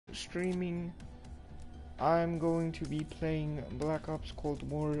streaming. I'm going to be playing Black Ops Cold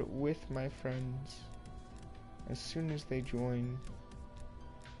War with my friends as soon as they join.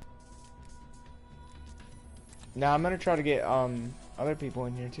 Now I'm gonna try to get other people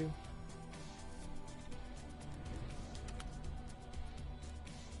in here too.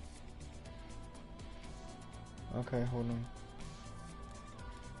 Okay, hold on.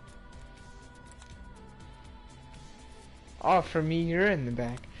 Oh, for me, you're in the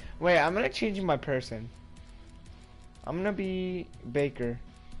back. Wait, I'm gonna change my person. I'm gonna be Baker.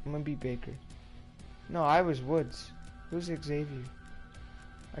 I'm gonna be Baker. No, I was Woods. Who's Xavier?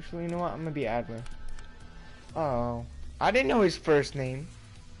 Actually, you know what? I'm gonna be Adler. Oh, I didn't know his first name.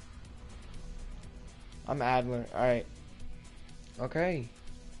 I'm Adler. Alright. Okay.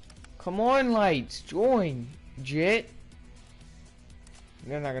 Come on, lights. Join. Jit.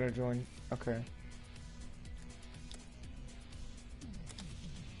 They're not gonna join. Okay.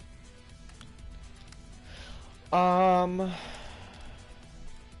 I'm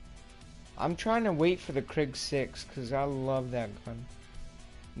trying to wait for the Krig 6 because I love that gun.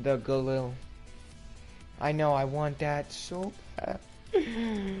 The Galil. I know, I want that so bad.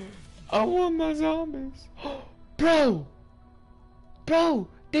 I want my zombies. Bro! Bro!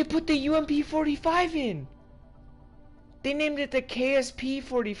 They put the UMP-45 in! They named it the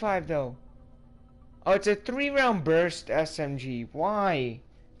KSP-45 though. Oh, it's a 3-round burst SMG. Why?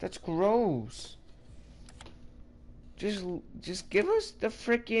 That's gross. Just give us the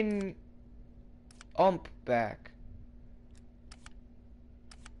frickin' ump back.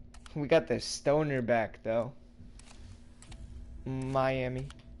 We got the stoner back though. Miami.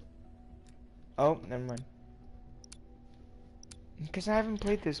 Oh, never mind. Because I haven't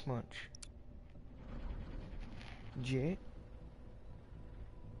played this much. Jit.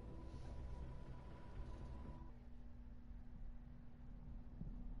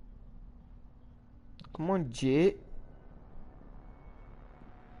 Come on, Jit.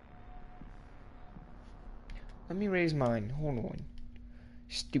 Let me raise mine. Hold on.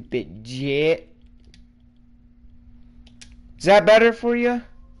 Stupid Jit. Is that better for you?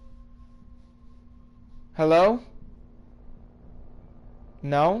 Hello?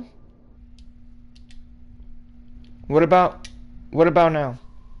 No? What about now?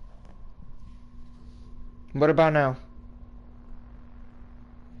 What about now?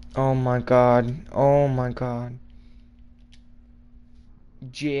 Oh my god. Oh my god.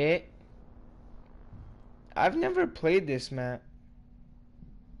 Jit. I've never played this map.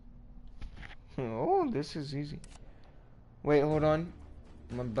 Oh, this is easy. Wait, hold on.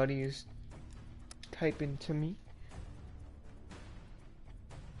 My buddy is typing to me.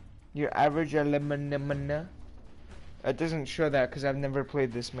 Your average eliminamana. It doesn't show that because I've never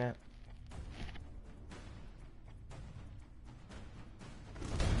played this map.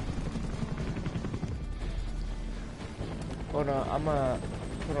 Hold on, I'm gonna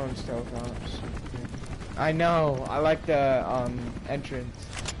put on stealth ops. I know, I like the entrance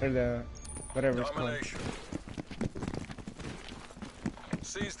or the whatever it's called.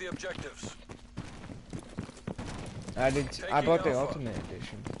 Seize the objectives. I bought the ultimate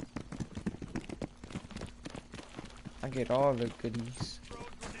edition. I get all the goodies.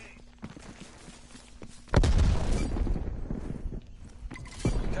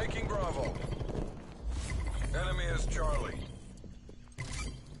 Taking Bravo. Enemy is Charlie.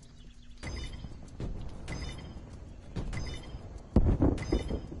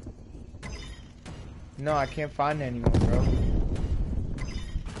 No, I can't find anyone, bro.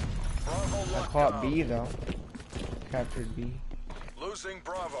 Bravo I caught B though. Captured B. Losing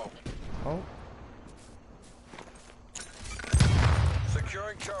Bravo. Oh.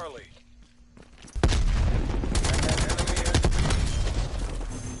 Securing Charlie.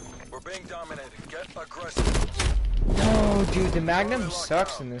 We're being dominated. Get aggressive. No, dude, the Magnum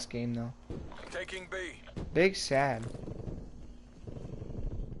sucks in this game though. Taking B. Big sad.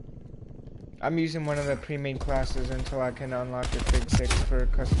 I'm using one of the pre-made classes until I can unlock the Krig 6 for a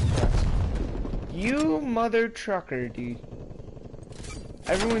custom class. You mother trucker, dude.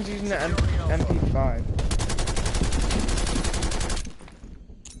 Everyone's using the MP5.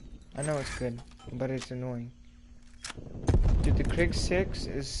 I know it's good, but it's annoying. Dude, the Krig 6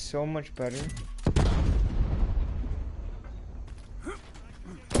 is so much better.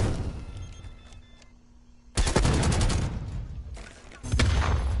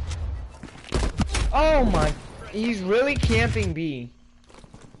 Oh my, he's really camping B.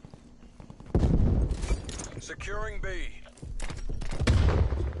 Securing B.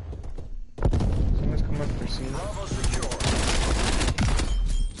 Someone's coming up for C. Bravo secure.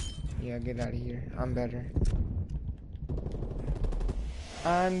 Yeah, get out of here. I'm better.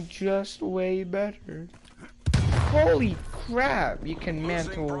 I'm just way better. Holy crap, you can Losing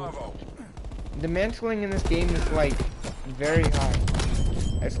mantle. Bravo. The mantling in this game is like very high.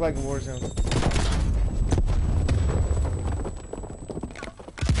 It's like Warzone.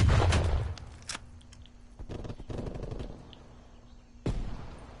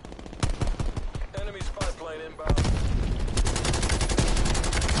 Enemy spy plane inbound.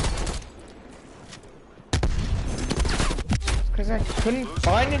 Because I couldn't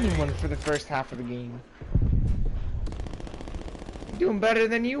find anyone for the first half of the game. I'm doing better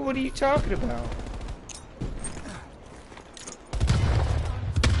than you? What are you talking about?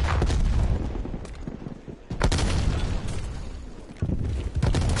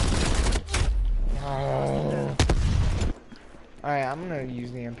 Oh. Alright, I'm gonna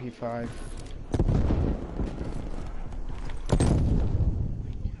use the MP5.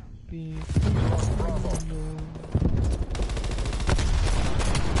 Lost Bravo.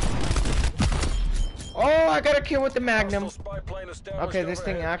 Oh, I got a kill with the Magnum. Hostile spy plane established Okay, this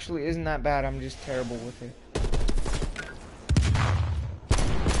thing overhead. actually isn't that bad. I'm just terrible with it.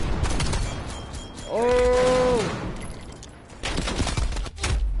 Oh!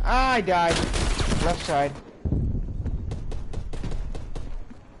 I died. Left side.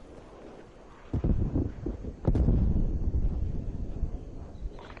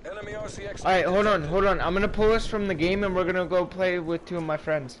 Enemy RCX. Alright, hold on. I'm gonna pull us from the game and we're gonna go play with two of my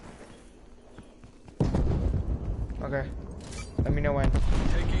friends. Okay. Let me know when.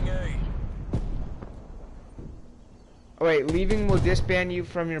 Taking A. Oh wait, leaving will disband you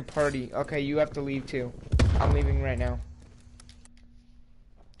from your party. Okay, you have to leave too. I'm leaving right now.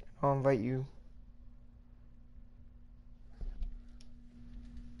 I'll invite you.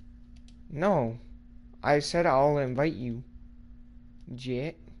 No. I said I'll invite you.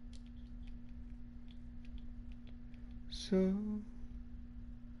 Jet. So.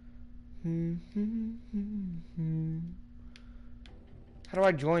 How do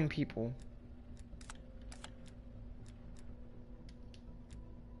I join people?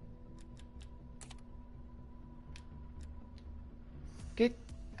 Get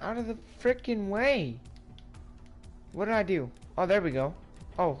out of the frickin' way. What did I do? Oh, there we go.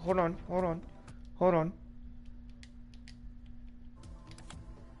 Oh, hold on.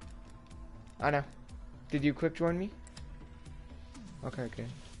 I know. Did you quick join me? Okay, good.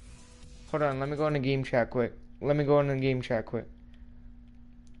 Hold on, let me go in the game chat quick.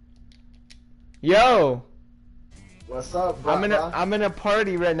 Yo! What's up, bro? I'm in a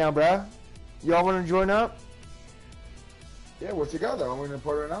party right now, bruh. Y'all wanna join up? Yeah, we're together. Are we in the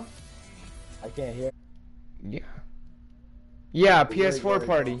party right now? I can't hear. Yeah. Yeah, Wait, PS4 wait,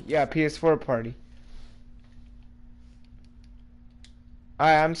 party. wait. Yeah, PS4 party.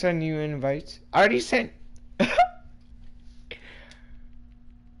 Alright, I'm sending you invites. I already sent.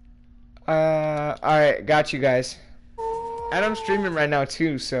 Alright, got you guys. And I'm streaming right now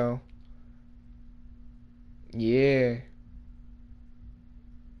too, so. Yeah.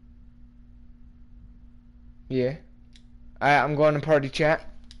 Yeah. Alright, I'm going to party chat.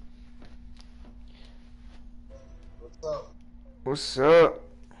 What's up? What's up?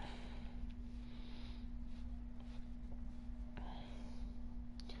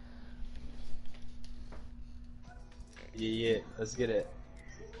 Yeah, let's get it.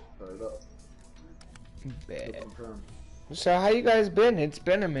 Turn it up. Bad. Confirm. So how you guys been? It's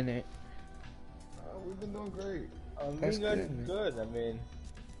been a minute. We've been doing great. That's We got good, good. I mean,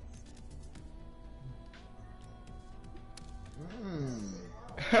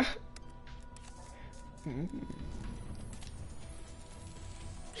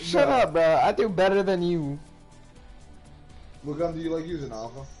 Shut up, bro. I do better than you. What gun do you like using,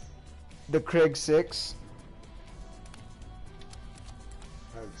 Alpha? The Krig 6.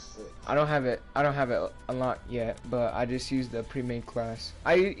 I don't have it unlocked yet, but I just use the pre-made class.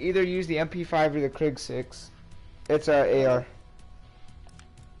 I either use the MP5 or the Krig 6. It's our AR. Yeah,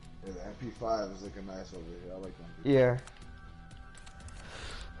 the MP5 is looking nice over here. I like the MP5. Yeah.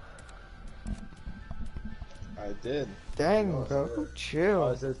 I did. Dang, Oh, bro. yeah. Chill. Oh,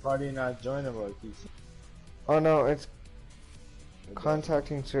 it says party not joinable. It keeps- Oh no, it's It does.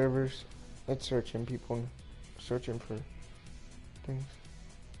 contacting servers. It's searching people, searching for things.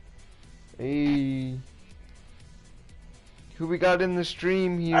 Hey, who we got in the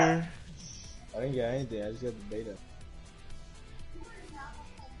stream here? I didn't get anything. I just got the beta.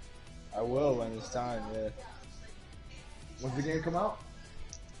 I will when it's time. Yeah. When's the game come out?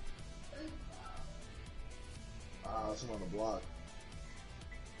 It's on the block.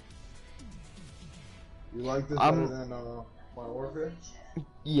 You like this better than Modern Warfare?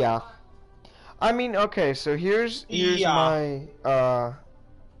 Yeah. I mean, okay, so here's Yeah. my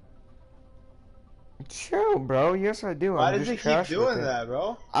Chill, bro. Yes, I do. Why I'm does just it keep trash with doing it. that,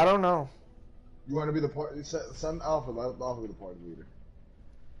 bro? I don't know. You want to be the party? Send Alpha. Let Alpha be the party leader.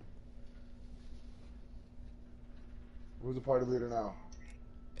 Who's the party leader now?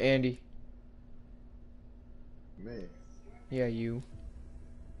 Andy. Me. Yeah, you.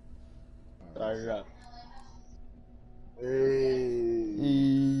 Sorry, up. Hey.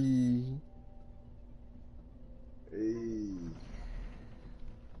 E. Hey.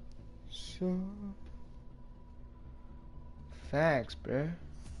 So. Facts, bruh.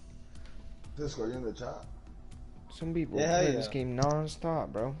 Cisco, you in the chat? Some people Yeah, play yeah. this game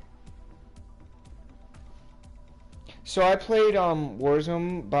non-stop, bro. So I played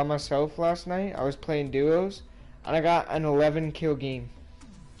Warzone by myself last night. I was playing duos, and I got an 11 kill game.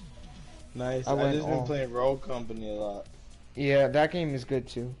 Nice. I I went just been all. playing Rogue Company a lot. Yeah, that game is good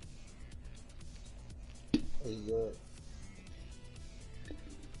too.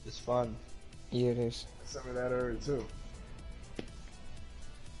 It's fun. Yeah, it is. Send me that earlier too.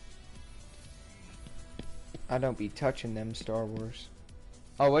 I don't be touching them Star Wars.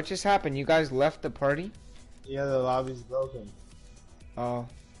 Oh, what just happened? You guys left the party? Yeah, the lobby's broken. Oh.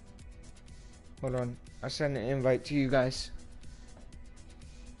 Hold on. I sent an invite to you guys.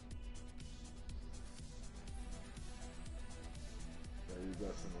 Yeah, you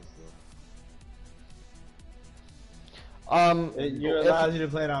got some of stuff. It allows you to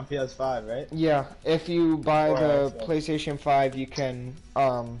play it on PS5, right? Yeah, if you buy Or the Xbox. PlayStation 5, you can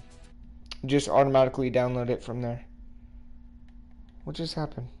just automatically download it from there. What just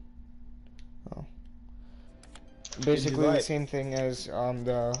happened? Oh. Basically the like? same thing as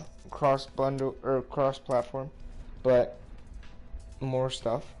the cross bundle or cross platform, but more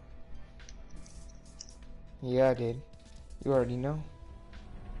stuff. Yeah, I did. You already know.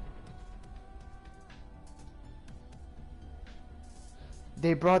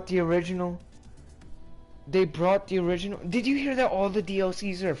 They brought the original. They brought the original. Did you hear that all the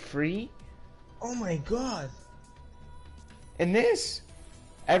DLCs are free? Oh my god. In this,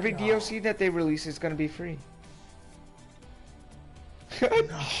 every DLC that they release is gonna be free.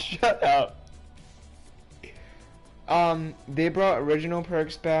 Shut up. They brought original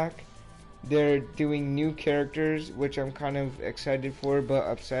perks back. They're doing new characters, which I'm kind of excited for, but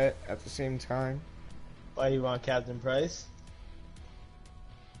upset at the same time. Why you want Captain Price?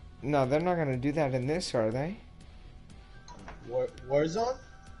 No, they're not gonna do that in this, are they? Warzone?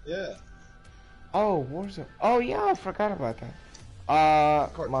 Yeah. Oh, Warzone. Oh yeah, I forgot about that.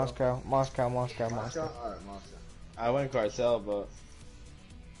 Cartel. Moscow. Moscow? Alright, Moscow. I went Cartel, but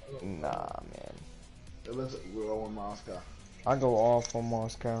Nah, man. We're all in Moscow. I go all for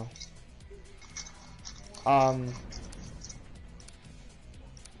Moscow.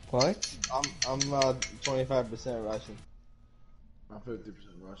 What? I'm 25% Russian. I'm 50%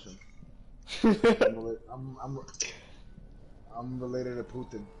 Russian. I'm related to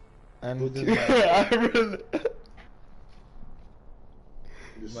Putin. I'm Putin's too- I really-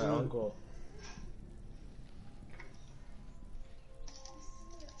 He's my uncle.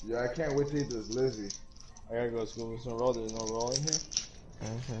 Yeah, I can't wait to eat this Lizzie. I gotta go scoop some roll. There's no roll in here.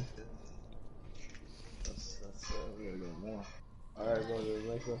 Mhm. That's we gotta get more. I gotta go to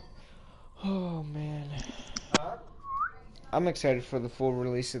the liquor. Oh man. I'm excited for the full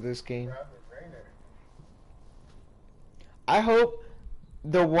release of this game. I hope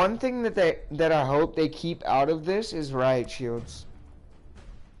the one thing that I hope they keep out of this is riot shields.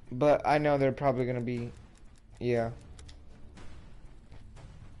 But I know they're probably gonna be, yeah.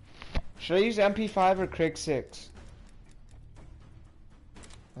 Should I use MP5 or Krig 6?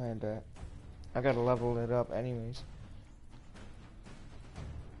 I bet. I gotta level it up anyways.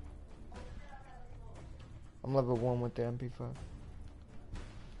 I'm level 1 with the MP5.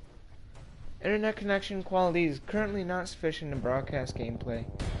 Internet connection quality is currently not sufficient to broadcast gameplay.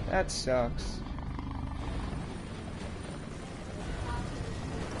 That sucks.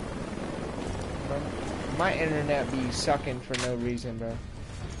 My internet be sucking for no reason, bro.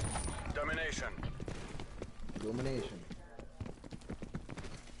 Domination. Illumination.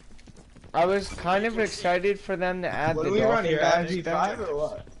 I was kind of excited for them to add What the do we run dolphin here? badge MP5 thing. or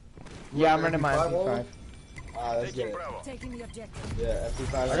what? Yeah, I'm running my MP5 MP5. Ah, that's Taking good. Bravo. Taking the objective. Yeah,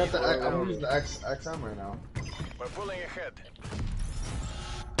 MP5. I got the. I'm I'm using the XM right now. We're pulling ahead.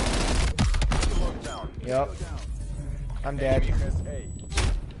 Locked down. Yep. I'm dead. Enemy has A.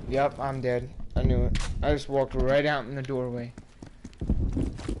 Yep, I'm dead. I knew it. I just walked right out in the doorway.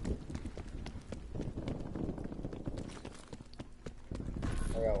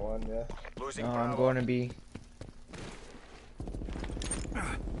 I got one, yeah. Losing No, Bravo. I'm going to be.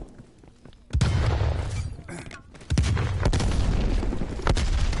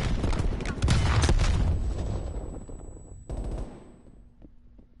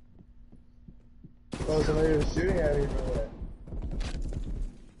 thought somebody was shooting at me from there.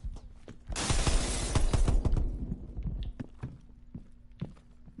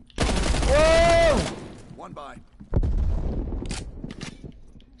 Whoa! One by.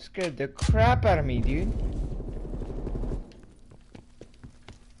 Scared the crap out of me, dude.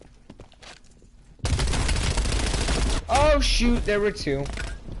 Oh shoot, there were two.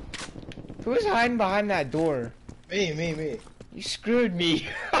 Who was hiding behind that door? Me. You screwed me.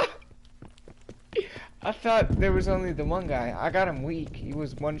 I thought there was only the one guy. I got him weak. He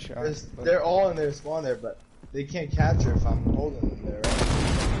was one shot. but- They're all in their spawn there, but they can't capture if I'm holding them there,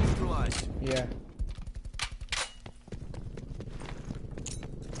 right? Neutralized. Yeah.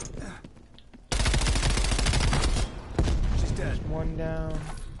 She's dead. One down.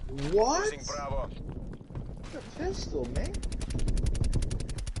 What? Losing Bravo. A pistol, man.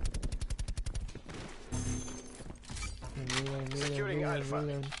 Securing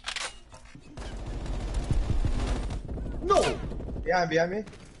Alpha. No! Behind me.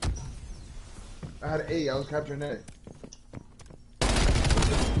 I had A. I was capturing A.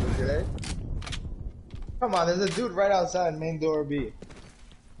 Was it A? Come on, there's a dude right outside main door B.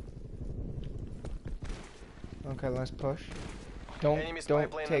 Okay, let's push. Don't Enemy spy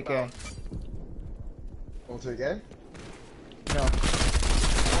don't plane take A. inbound. Won't take A? No.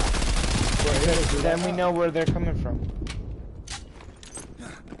 Then we know where they're coming from.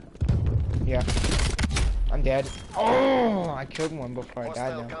 Yeah. I'm dead. Oh, I killed one before I died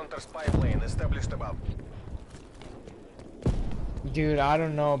Hostile now. counter spy plane established above. Dude, I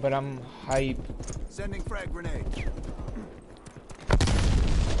don't know, but I'm hype. Sending frag grenade.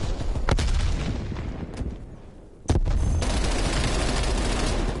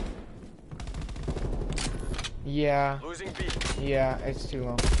 Yeah. Losing B. Yeah, it's too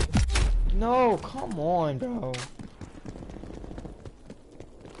long. No, come on, bro.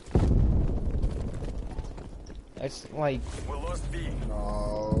 It's like, We lost B.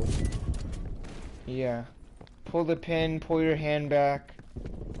 No. yeah. Pull the pin, pull your hand back.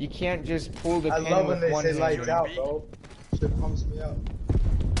 You can't just pull the I pin love when with they one say hand. lights out, bro. Shit pumps me up.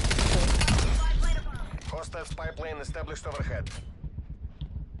 Hostile spy plane established overhead.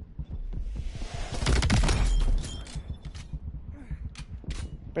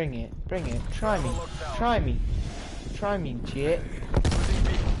 Bring it, bring it. Try me, Bravo lockdown. try me. Try me, Jet. Losing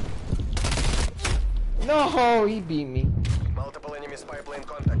B. No, he beat me. Multiple enemy spy plane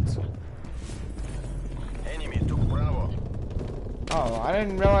contacts. Enemy took Bravo. Oh, I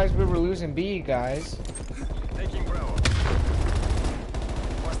didn't realize we were losing B, guys. Taking Bravo.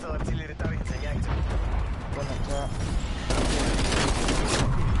 Hostile artillery targeting active. One up top.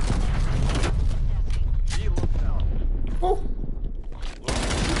 B lockdown.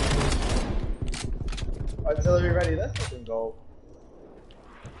 Artillery ready, let's fucking go.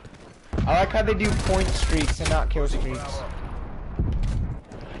 I like how they do point streaks and not kill streaks. Bravo.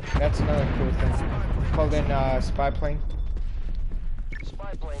 That's another cool thing. Called in spy plane.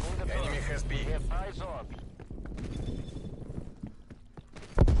 Spy plane in the enemy has B. Have eyes on.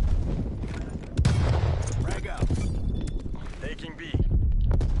 Frag out. Taking B.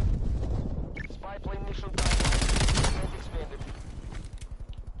 Spy plane mission timeline expanded.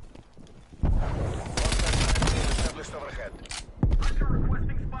 Hostile spy plane established overhead. Hunter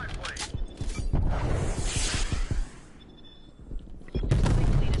requesting spy plane.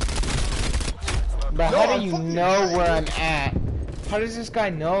 But No, how do I'm you fucking know dying. where I'm at? How does this guy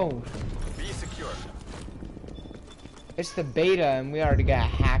know? B secure. It's the beta and we already got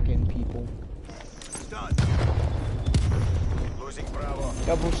hacking people. Done. Losing Bravo.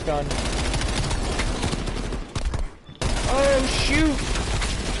 Double stun. Oh shoot!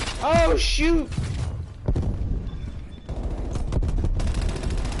 Oh shoot!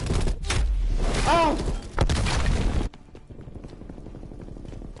 Oh!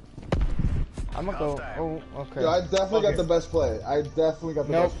 I'm gonna go. Oh, okay. Yeah, I definitely got Okay. the best play. I definitely got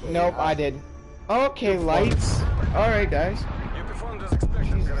the Nope, best play. nope, I did. Okay, lights. Alright, guys. You performed as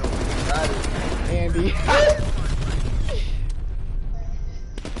expected, Guerrero. That is- Andy.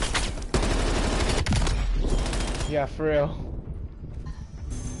 Yeah, for real.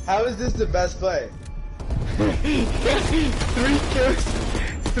 How is this the best play? 3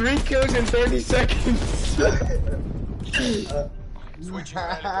 kills in 30 seconds. Switching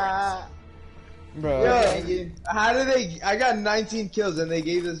rally Bro, Yo, how did they? I got 19 kills and they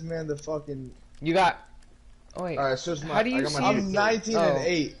gave this man the fucking. you got. Oh wait, Alright, so it's my, How do you I got see- my I'm 19 and Oh.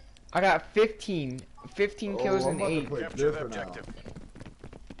 8. I got 15. 15 kills I'm and about to 8. play Capture the different now. objective.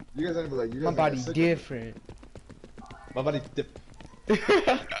 You guys are gonna be like, you guys My are gonna body get sick of different. My buddy dip.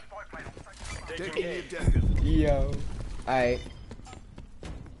 Taking A. Objective. Yo. Alright.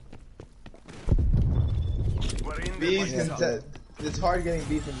 Bring the B's boys can up. it's hard getting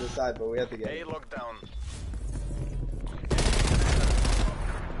B from this side, but we have to get A it. lockdown.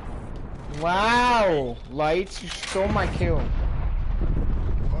 Wow! Lights, you stole my kill.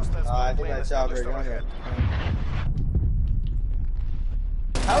 Hostiles I think plane I shot established very overhead.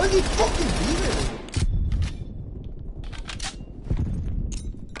 How is he fucking beating me?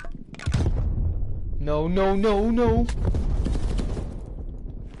 No, no, no, no.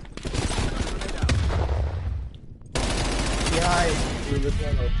 Behind. Dude, which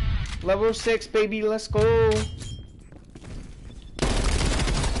one? Level 6, baby, let's go.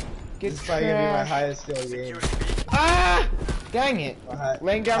 Get This is probably gonna be my trashed. highest skill game. Security B. Ah! Dang it.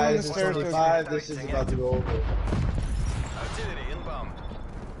 Laying down on the Highest is stairs. 25, this is about to go over. Artillery inbound.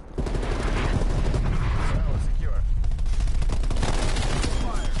 Tower secure.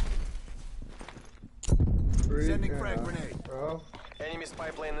 Fire. Sending frag grenade. Bro. Enemy spy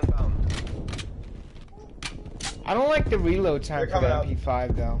plane inbound. I don't like the reload time They're for the coming up.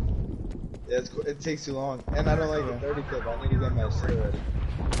 MP5 though. Yeah, it takes too long. And I don't like the 30 clip. I need to get my shit ready.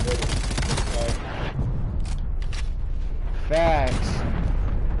 Facts.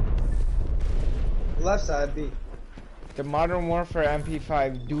 Left side B. The Modern Warfare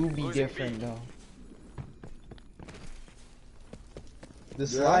MP5 do be Losing different B. though. The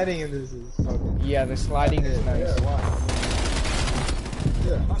sliding in this is fucking. Yeah, the sliding is nice. Yeah, why?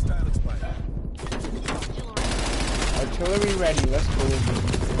 Yeah. Hostile expired. Artillery ready, let's go.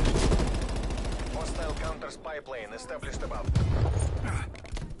 Hostile counter spy plane established above.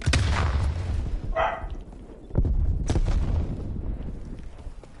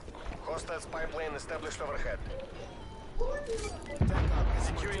 Hostile spy plane established overhead.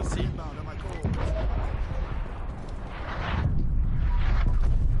 Securing C.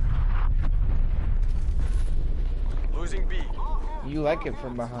 Losing B. You like it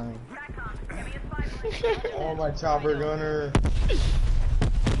from behind. Oh, my chopper gunner.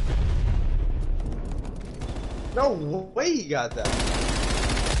 No way he got that.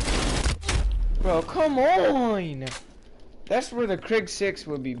 Bro, come on! That's where the Krig 6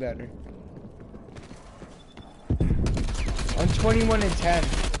 would be better. On 21 and 10.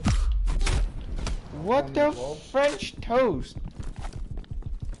 What the French toast?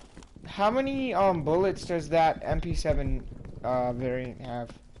 How many bullets does that MP7 variant have?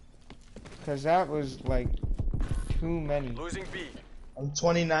 Cause that was like too many. Losing B. I'm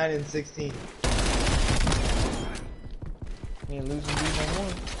 29 and 16. Me losing these no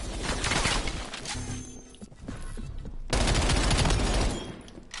more.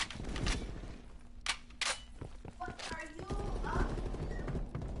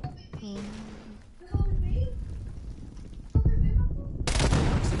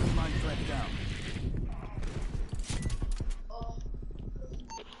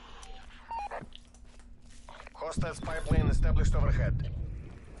 Hostile spy plane established overhead.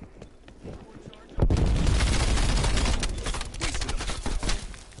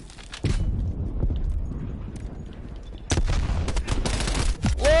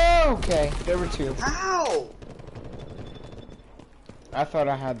 Whoa, okay, there were two. Ow! I thought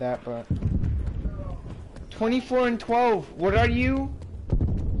I had that, but 24 and 12. What are you?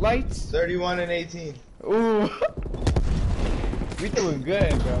 Lights? 31 and 18. Ooh. We doing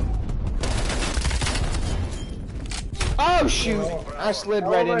good, bro. Oh shoot! I slid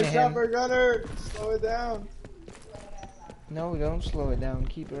right into him. chopper gunner! Slow it down. No, don't slow it down.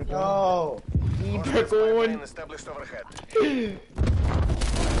 Keep it going. No. Keep Hostile it spy going. plane established overhead.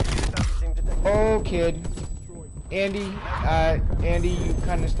 Oh, kid. Andy, Andy, you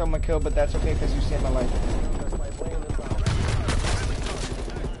kind of stole my kill, but that's okay because you saved my life.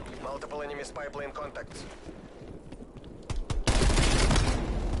 Multiple enemy spy plane contacts.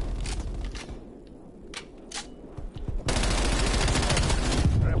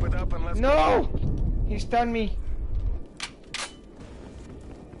 Wrap it up and let's go. No! He stunned me.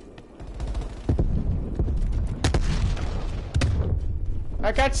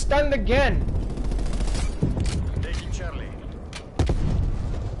 I got stunned again. Taking Charlie.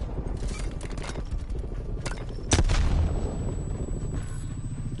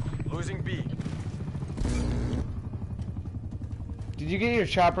 Losing B. Did you get your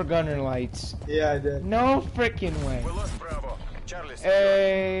chopper gunner lights? Yeah, I did. No freaking way. We lost Bravo. Charlie secure.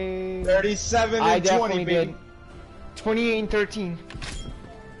 Hey. 37 I and definitely 20, baby. did. 28 and 13.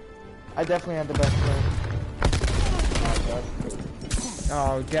 I definitely had the best play.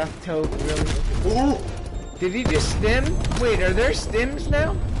 Oh, Death Toke, really? Ooh. Did he just stim? Wait, are there stims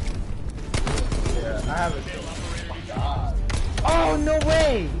now? Yeah, I have a oh my god. Oh, no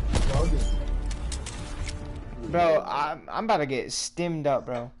way! Bugging. Bro, I'm about to get stimmed up,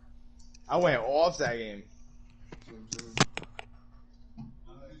 bro. I went off that game.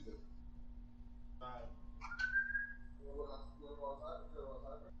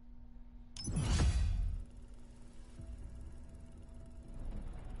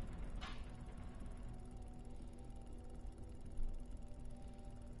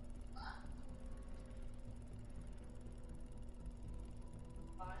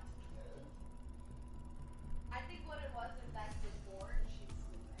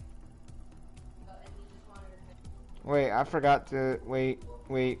 Wait, I forgot to wait.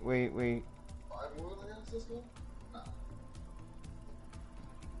 Five more against this one?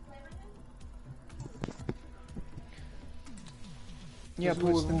 Yeah, This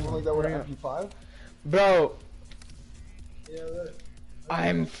put was moving like that with an MP5? Bro, Yeah, look.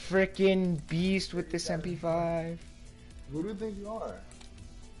 I'm freaking beast with this MP5. Who do you think you are?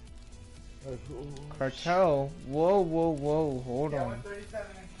 Like, Cartel? Whoa, whoa, whoa, hold on.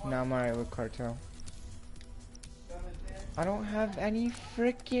 No, I'm alright with Cartel. I don't have any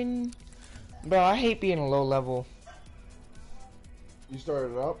freaking... Bro, I hate being a low level. You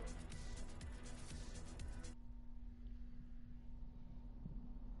started up?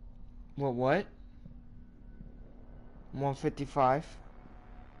 What? 155?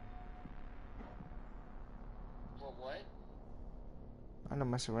 I don't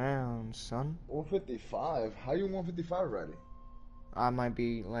mess around, son. 155? How you 155 already? I might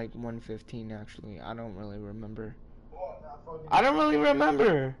be like 115 actually. I don't really remember. I don't really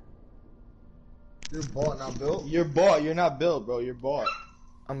remember. You're bought, not built? You're bought. You're not built, bro. You're bought.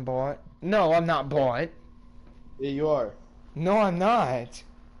 I'm bought. No, I'm not bought. Yeah, you are. No, I'm not.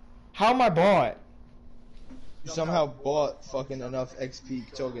 How am I bought? You somehow bought fucking enough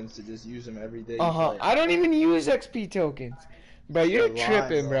XP tokens to just use them every day. you Uh-huh. play. I don't even use XP tokens. Bro, you're You're lying,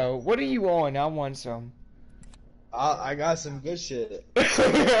 tripping, bro. What are you on? I want some. I got some good shit.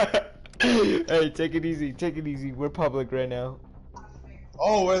 Hey, take it easy. Take it easy. We're public right now.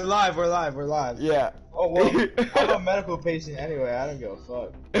 Oh, we're live. We're live. We're live. Yeah. Oh, well, I'm a medical patient anyway. I don't give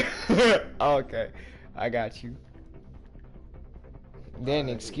a fuck. Okay. I got you. Then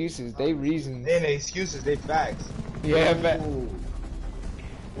excuses, they reasons. They ain't excuses. They facts. Yeah, but Ooh.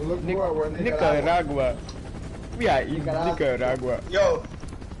 Well, look more, we're in Nicaragua. Nicaragua. Yeah, in Nicaragua. Yo,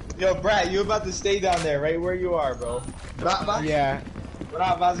 Brad, you about to stay down there, right where you are, bro. Yeah. What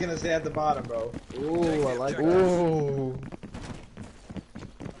I was gonna say at the bottom, bro. Ooh, I like that. Ooh.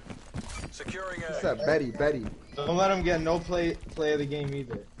 Securing What's A. that? Betty. Don't let him get no play of the game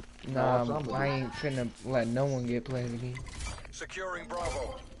either. Nah, somebody. I ain't finna let no one get played with me. Securing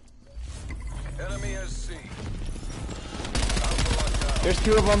Bravo. Enemy has C. Alpha lockdown. There's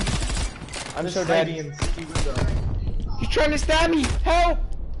two of them. I'm Just so hiding dead. in the city window. He's trying to stab me. Help!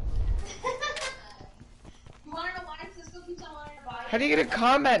 You wanna know why Cisco keeps on wanting to buy How do you get a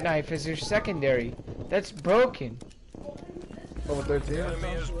combat knife as your secondary? That's broken. Level 13 or Enemy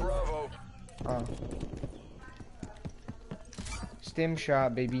is something? Bravo. Oh. Stim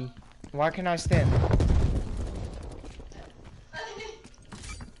shot, baby. Why can I stim?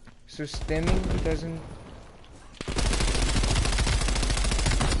 So stimming doesn't...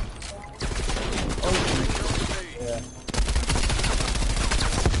 Secure B. Yeah.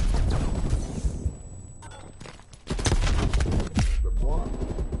 The block.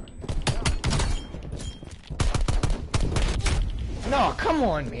 No, come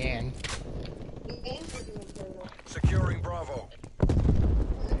on, man. the games are doing so. Securing Bravo.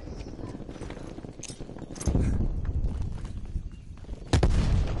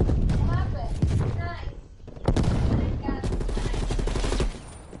 What happened? Nice. I got it.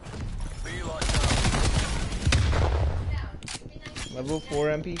 B lockdown. Down. Give me nice. Level 4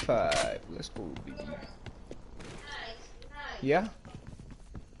 MP5. Let's go, baby. Nice. Yeah?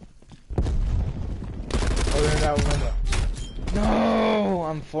 Oh, they're in that window. No!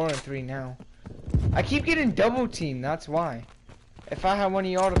 I'm 4 and 3 now. I keep getting double teamed, that's why. If I had one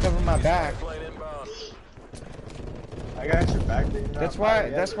of y'all to cover my back. Plane inbound. I got your back. Dude. You're not That's why-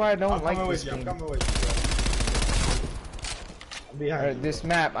 fighting that's yet. why I don't I'm like coming this with you. I'm game. coming with you, bro. I'm behind Or you. this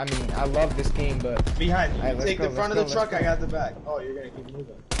map, I mean, I love this game, but Behind you. Alright, You let's take go, the front let's of the go, truck, let's I got the back. Oh, you're gonna keep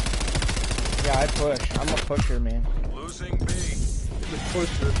moving. yeah, I push. I'm a pusher, man. Losing B. Just push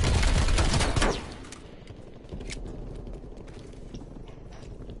it.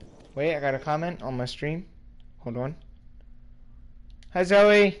 Wait, I got a comment on my stream. Hold on. Hi,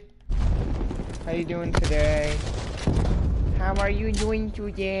 Zoe. How you doing today? How are you doing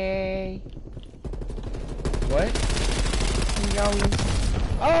today? What? Zoe.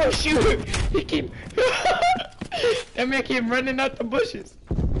 Oh shoot! He keep. That man keep running out the bushes.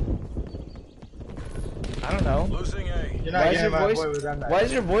 I don't know. Losing A. You're Why not is your getting my voice? boy with that knife. Why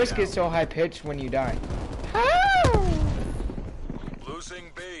does your voice get so high pitched when you die? How?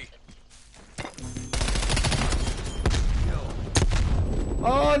 Losing B.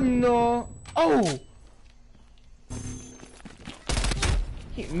 Oh no! Oh!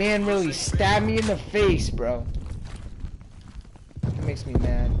 Man really stabbed me in the face, bro. That makes me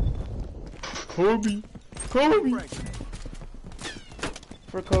mad. Kobe! Kobe!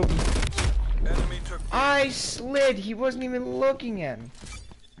 For Kobe. Enemy took B. I slid! He wasn't even looking at me.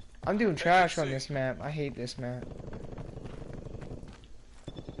 I'm doing trash on this map. I hate this map.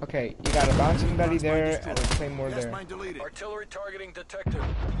 Okay, you got a bouncing buddy there and a claymore there. Artillery targeting detected.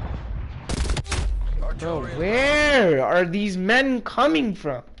 Bro, Artillery where are these men coming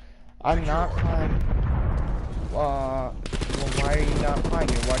from? I'm not fine. Well, why are you not fine?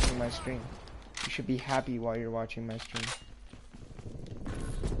 You're watching my stream. You should be happy while you're watching my stream.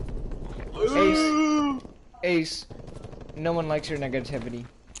 Ace. Ace. No one likes your negativity.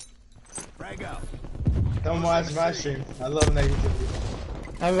 frag out. Don't watch my stream. I love negativity.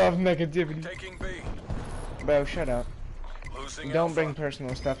 I love negativity. Taking B. Bro, shut up. Losing Don't Alpha. bring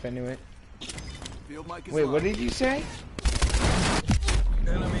personal stuff into it. Field mic is Wait, live. what did you say?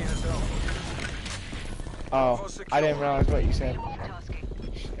 Enemy has Alpha. Oh, I didn't realize what you said.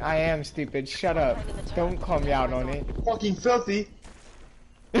 I am stupid. Shut up. Don't call me out on it. Fucking filthy.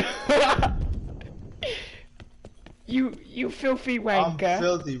 You filthy I'm wanker.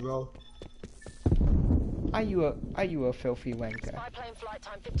 filthy, bro. Are you a filthy wanker? Spy plane flight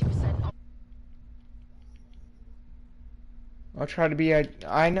time 50% up. I'll try to be a.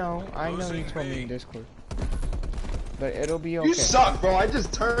 I know you Losing told me B. in Discord, but it'll be okay. You suck, bro. I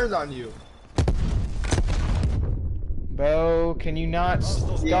just turned on you. Bro, can you not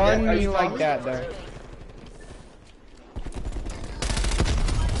stun Yeah, me you like promise? that though?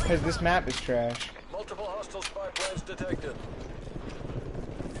 Cause this map is trash. Multiple hostile spy planes detected.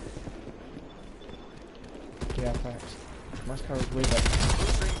 Yeah, facts. Moscow's way better.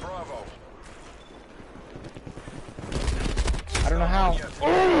 Losing Bravo. I don't know how.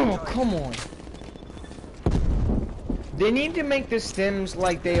 Oh, come on. They need to make the stims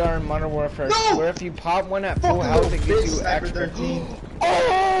like they are in Modern Warfare, No! where if you pop one at full Fucking health, little it gives bitch, you Sniper extra. 13.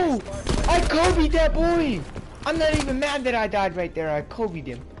 Oh! I Kobe'd that boy! I'm not even mad that I died right there. I Kobe'd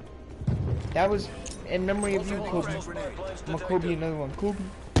him. That was in memory of you, Kobe. Spy planes I'm gonna Kobe detected. another one. Kobe.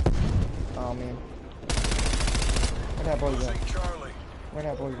 Oh man. Where that boy go? Losing Charlie. Where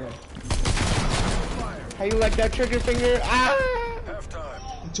that boy go? How you like that trigger finger? Ah!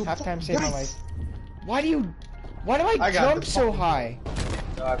 Halftime. Halftime saved my life. Why do I I got jump the so fucking- high?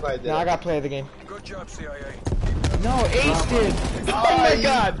 No, I probably did. No, I gotta play the game. Good job, CIA. No, Ace did. Oh my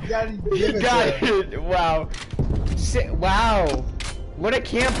god. He got it. Wow. Wow. What a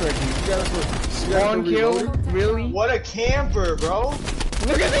camper, dude. Spawn kill? Really? What a camper, bro.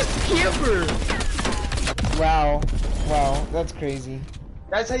 Look at this camper. Wow. Wow. That's crazy.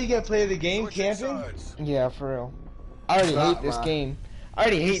 That's how you get play the game, Switching camping? sides. Yeah, for real. I already hate this game. I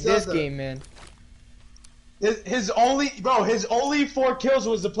already hate Still this the- game, man. His only 4 kills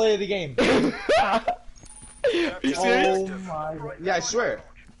was the play of the game. You serious? Oh my god. Yeah, I swear.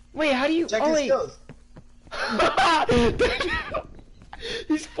 Wait, how do you? Check Oh his wait. skills.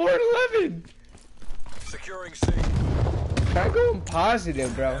 He's 4'11". Securing C. Try going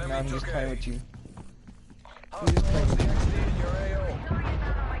positive, bro. No, I'm just playing with you. I'm just playing with you. XD in your AO.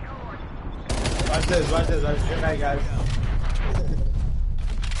 Watch this. Good night, guys.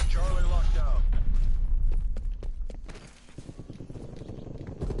 Charlie locked down.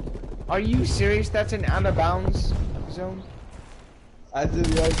 Are you serious? That's an out of bounds zone. I did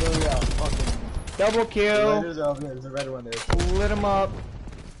the other one, yeah. Fucking. Double kill. There's a red one there. Lit him up.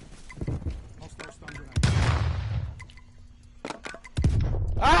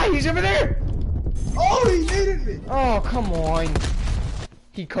 Ah, he's over there. Oh, he needed me. Oh, come on.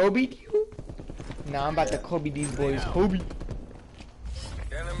 He Kobe'd you? Nah, I'm about to Kobe these boys. Kobe.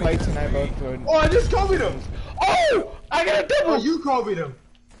 Enemy Lights and I has B. both good. Oh, I just copied him. Oh! I got a Oh, double! you copied him.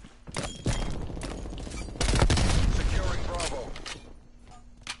 Securing Bravo.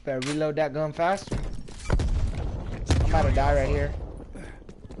 Better reload that gun fast. I'm about to die right here.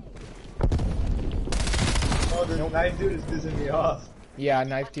 Oh, the knife dude is pissing me off. Yeah,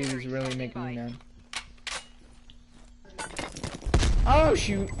 knife dude is really making me mad. Oh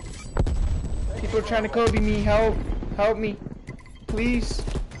shoot! People are trying to Kobe me. Help! Help me! Please!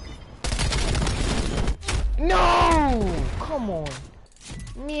 No! Come on!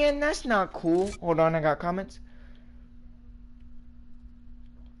 Man, that's not cool. Hold on, I got comments.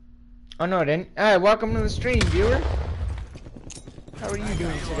 Oh no, I didn't. Alright, welcome to the stream, viewer. How are you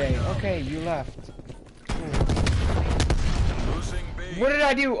doing today? Okay, you left. Cool. Losing B. What did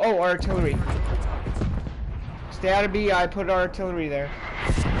I do? Oh, artillery. Stay out of B. I put artillery there.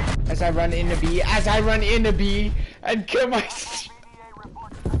 As I run into B. As I run into B and kill my.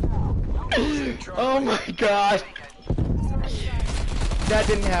 Oh my god. That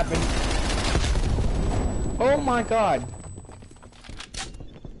didn't happen. Oh my god.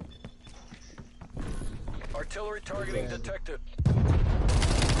 Artillery targeting detected.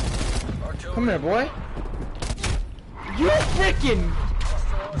 Come here, boy. You freaking.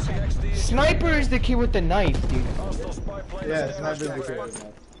 Sniper is the kid with the knife, dude. Yeah, it's not really good.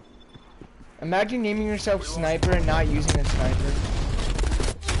 Imagine naming yourself Sniper and not using a sniper.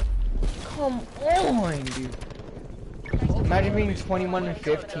 Come on, dude. Imagine being 21 and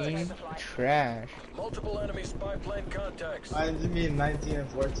 15. Trash. Multiple enemy spy plane contacts. I mean 19 and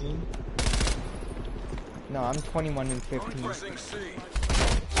 14. No, I'm 21 and 15. Losing C.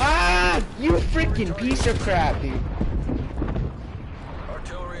 Ah! You freaking piece of crap, dude.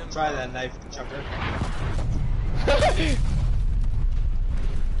 Artillery and Try that knife, chucker.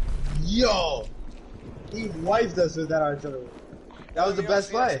 Yo! He wiped us with that artillery. That was the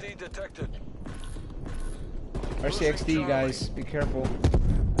best play. RCXD detected. RCXD, guys, be careful.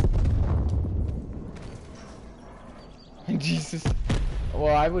 Jesus.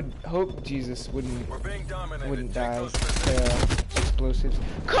 Well, I would hope Jesus wouldn't We're being dominated. die Take those to explosives.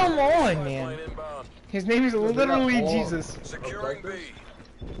 Come on, man. plane inbound. His name is literally Jesus. Securing B.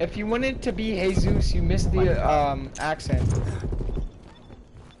 If you wanted to be Jesus, you missed the accent.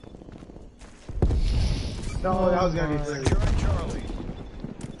 No, that was gonna be silly. Securing Charlie.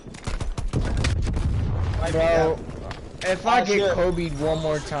 Bro, if I get shit. Kobe'd one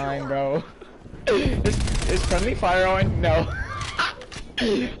more time, bro. Is friendly fire on? No.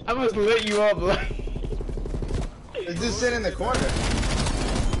 I must lit you up like. Let's just sit in the corner.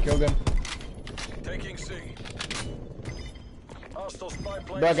 Killed him. Taking C. Hostile spy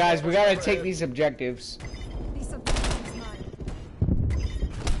plane. Bro, guys, we gotta established take overhead. these objectives. These objectives mine.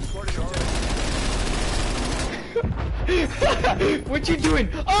 What you doing?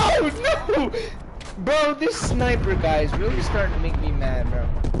 Oh no! Bro, this sniper guy is really starting to make me mad, bro.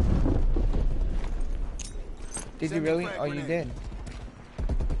 Did you really? Oh, you did.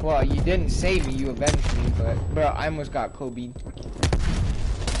 Well, you didn't save me, you avenged me, but bro, I almost got Kobe.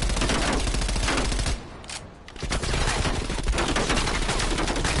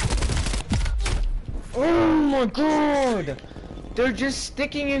 Oh my god! They're just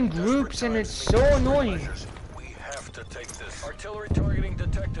sticking in groups and it's so annoying. We have to take this. Artillery targeting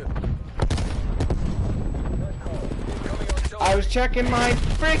detected. Incoming artillery. I was checking my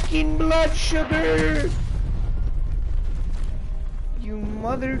freaking blood sugar! You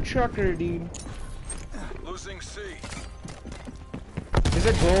mother trucker, dude. Losing C. Is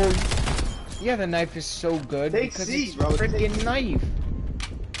it gold? Yeah, the knife is so good Take because C, it's bro, take freaking C. knife.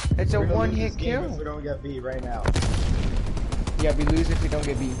 It's a We're gonna lose one-hit this game kill. if we don't get B right now. Yeah, we lose if we don't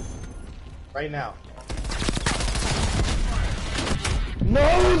get beat. Right now.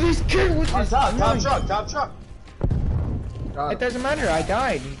 No, this kid with On this top knife. top truck. It doesn't matter. I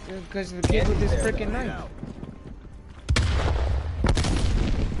died because of the kid with this freaking knife.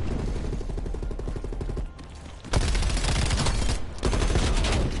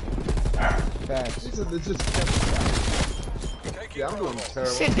 Facts. Yeah, I'm doing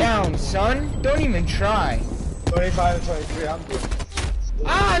terrible. Sit down, son. Don't even try. 25 and 23, I'm doing.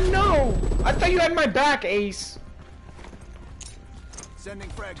 Ah, no! I thought you had my back, Ace.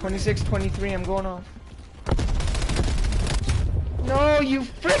 26, 23, I'm going off. No, you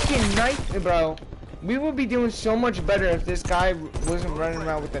freaking knife, bro. We would be doing so much better if this guy wasn't running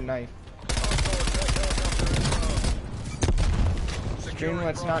around with a knife. Stream,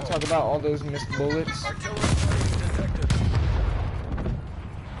 let's not talk about all those missed bullets. Artillery targeting detected.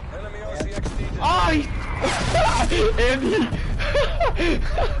 Enemy RCXD detected. Oh, Andy!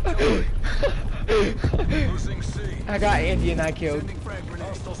 Losing C. I got Andy and I killed.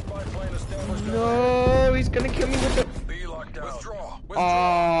 Hostile spy plane established. No, he's gonna kill me with the. B locked down. Withdraw. Oh,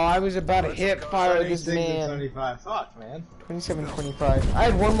 I was about to hit fire this 26 and man. 25. Fuck, man. 27, 25. I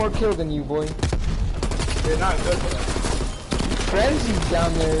had one more kill than you, boy. They're not good for us. Frenzy's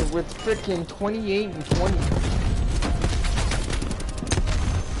down there with freaking 28 and 20.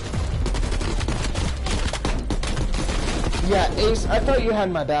 Yeah, Ace, I thought you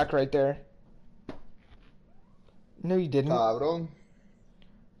had my back right there. No, you didn't. Cabron.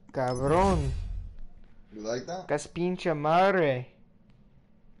 Cabron. You like that? Cas pinche madre.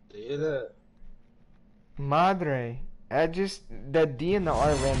 Yeah. Madre. I just, the D and the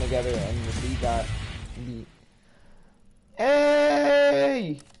R ran together and the B got beat.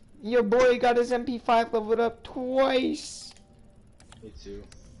 Hey! Your boy got his MP5 leveled up twice. Me too.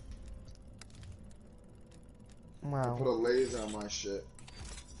 Wow. Put a laser on my shit.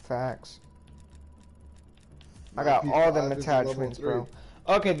 Facts. I My got all them P5 is a level attachments, 3. bro.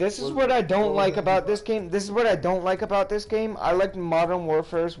 Okay, this is What- what I don't what was like that about P5? this game. This is what I don't like about this game. I like Modern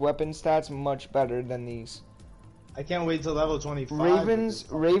Warfare's weapon stats much better than these. I can't wait till level 25.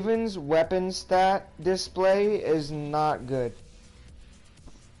 Raven's weapon stat display is not good.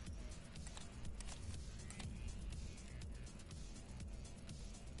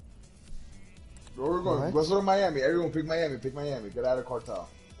 Where we're going? What? Let's go to Miami. Everyone pick Miami. Pick Miami. Get out of cartel.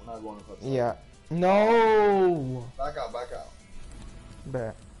 We're not going to cartel. Yeah. No. Back out. Back out.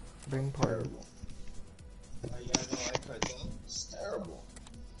 Bet. Bring party. Terrible. You guys don't like cartel? It's terrible.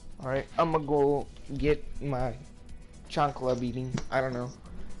 Alright, I'm gonna go get my chancla beating. I don't know.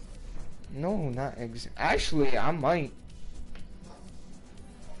 No, not actually, I might.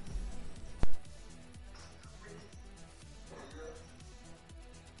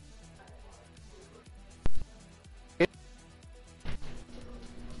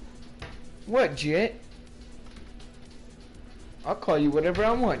 What, Jet? I'll call you whatever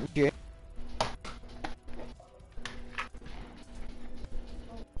I want, Jet.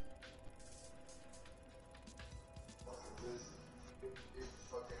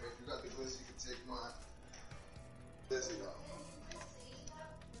 If you got the glitz, you can take mine. Dizzy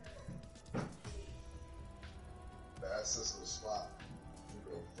though. The access to the spot. You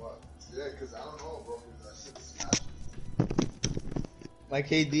go fuck. Yeah, cause I don't know, bro. That shit is smashing. My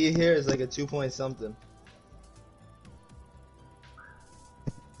KD here is like a 2 point something.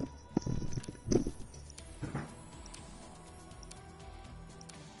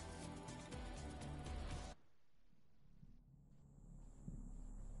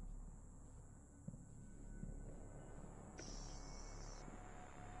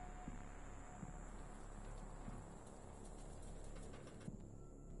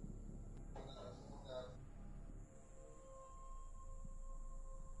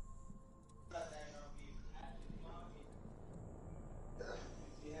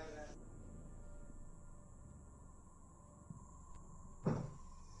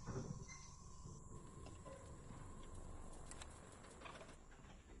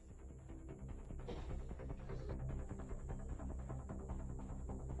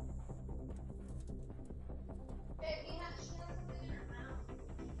 Babe, you have to shove something in your mouth.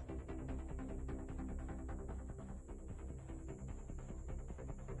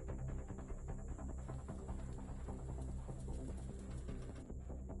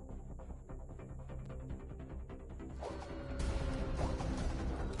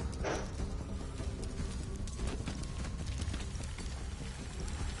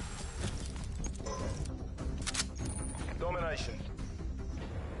 Domination.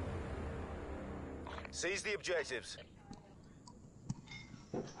 Seize the objectives.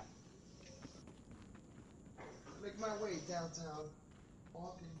 Make my way downtown.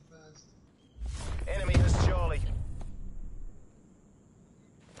 Walking fast. Enemy has Charlie.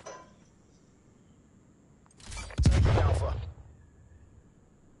 Taking Alpha.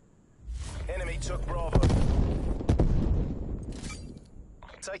 Enemy took Bravo.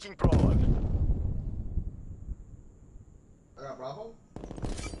 Taking Bravo. I got Bravo.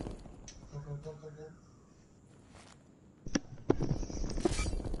 Come.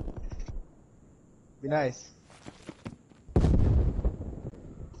 Be nice. A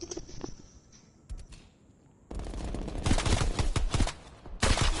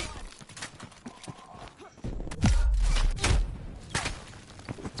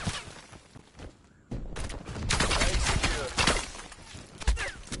secure.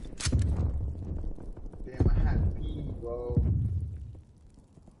 Damn, I had B, bro.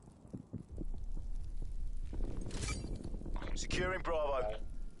 Securing Bravo.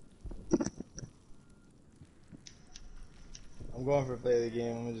 I'm going for play of the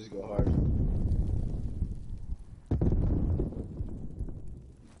game. I'm gonna just go hard.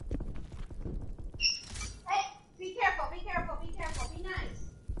 Hey, be careful, be careful, be careful, be nice.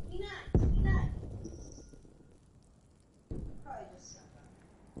 Be nice, be nice. Probably just stuck on.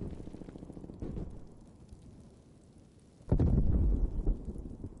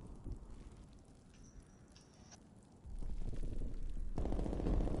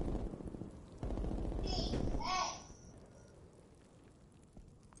 Hey,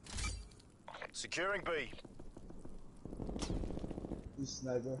 Securing B. You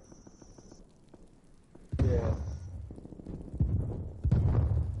sniper. Yeah.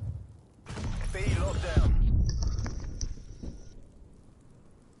 B locked down.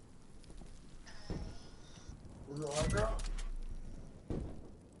 Was it one girl?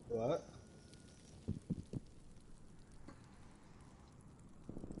 What?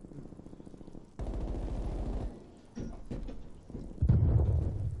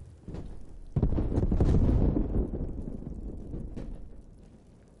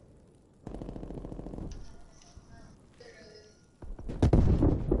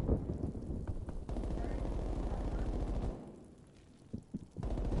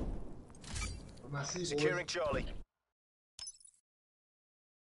 C, boys. Securing Charlie.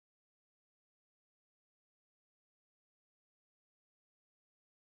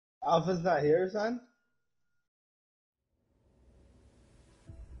 Alpha's not here, son?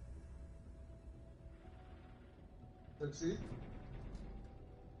 Click C.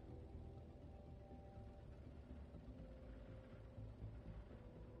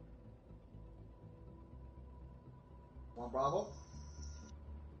 One Bravo.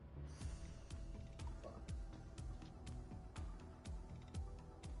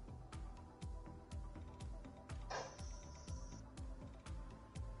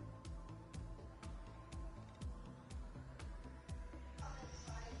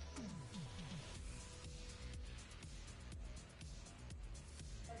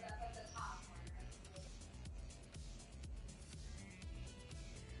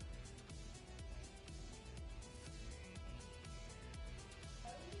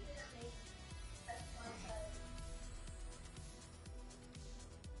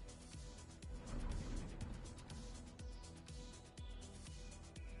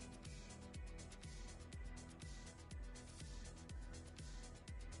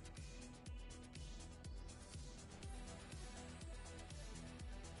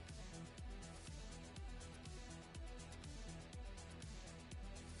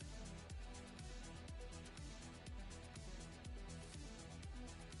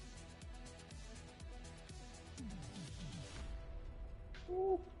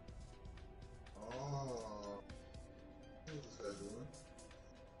 Oh. What's this guy doing?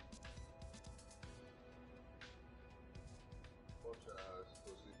 Watch your eyes,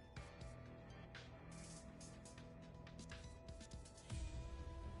 pussy.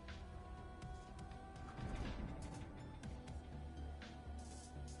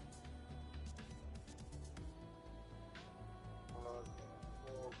 Oh.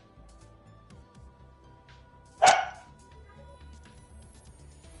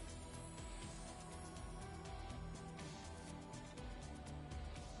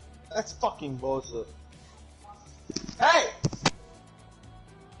 That's fucking bullshit. Hey!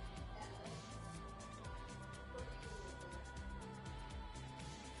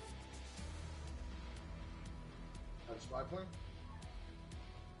 That's spy plane?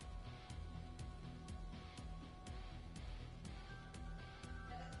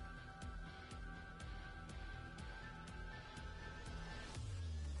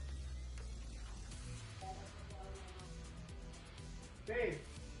 Babe!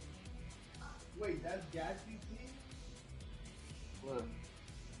 Wait, that's Gatsby's team? What?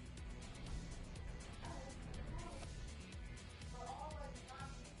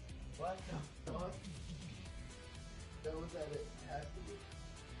 What the fuck? That was at it has to be.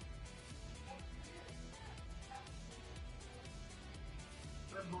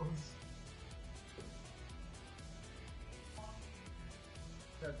 Rebels.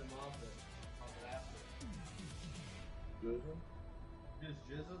 Cut them off it after. Drizzle? Just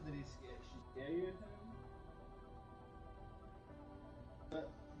Jizzle? Did he scare you or something?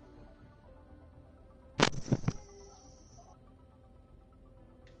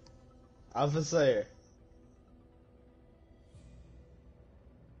 Alpha Slayer.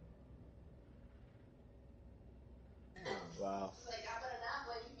 Wow. Like, I better not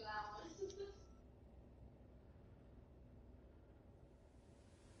blame you for that one.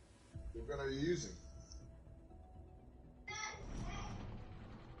 What gun are you using?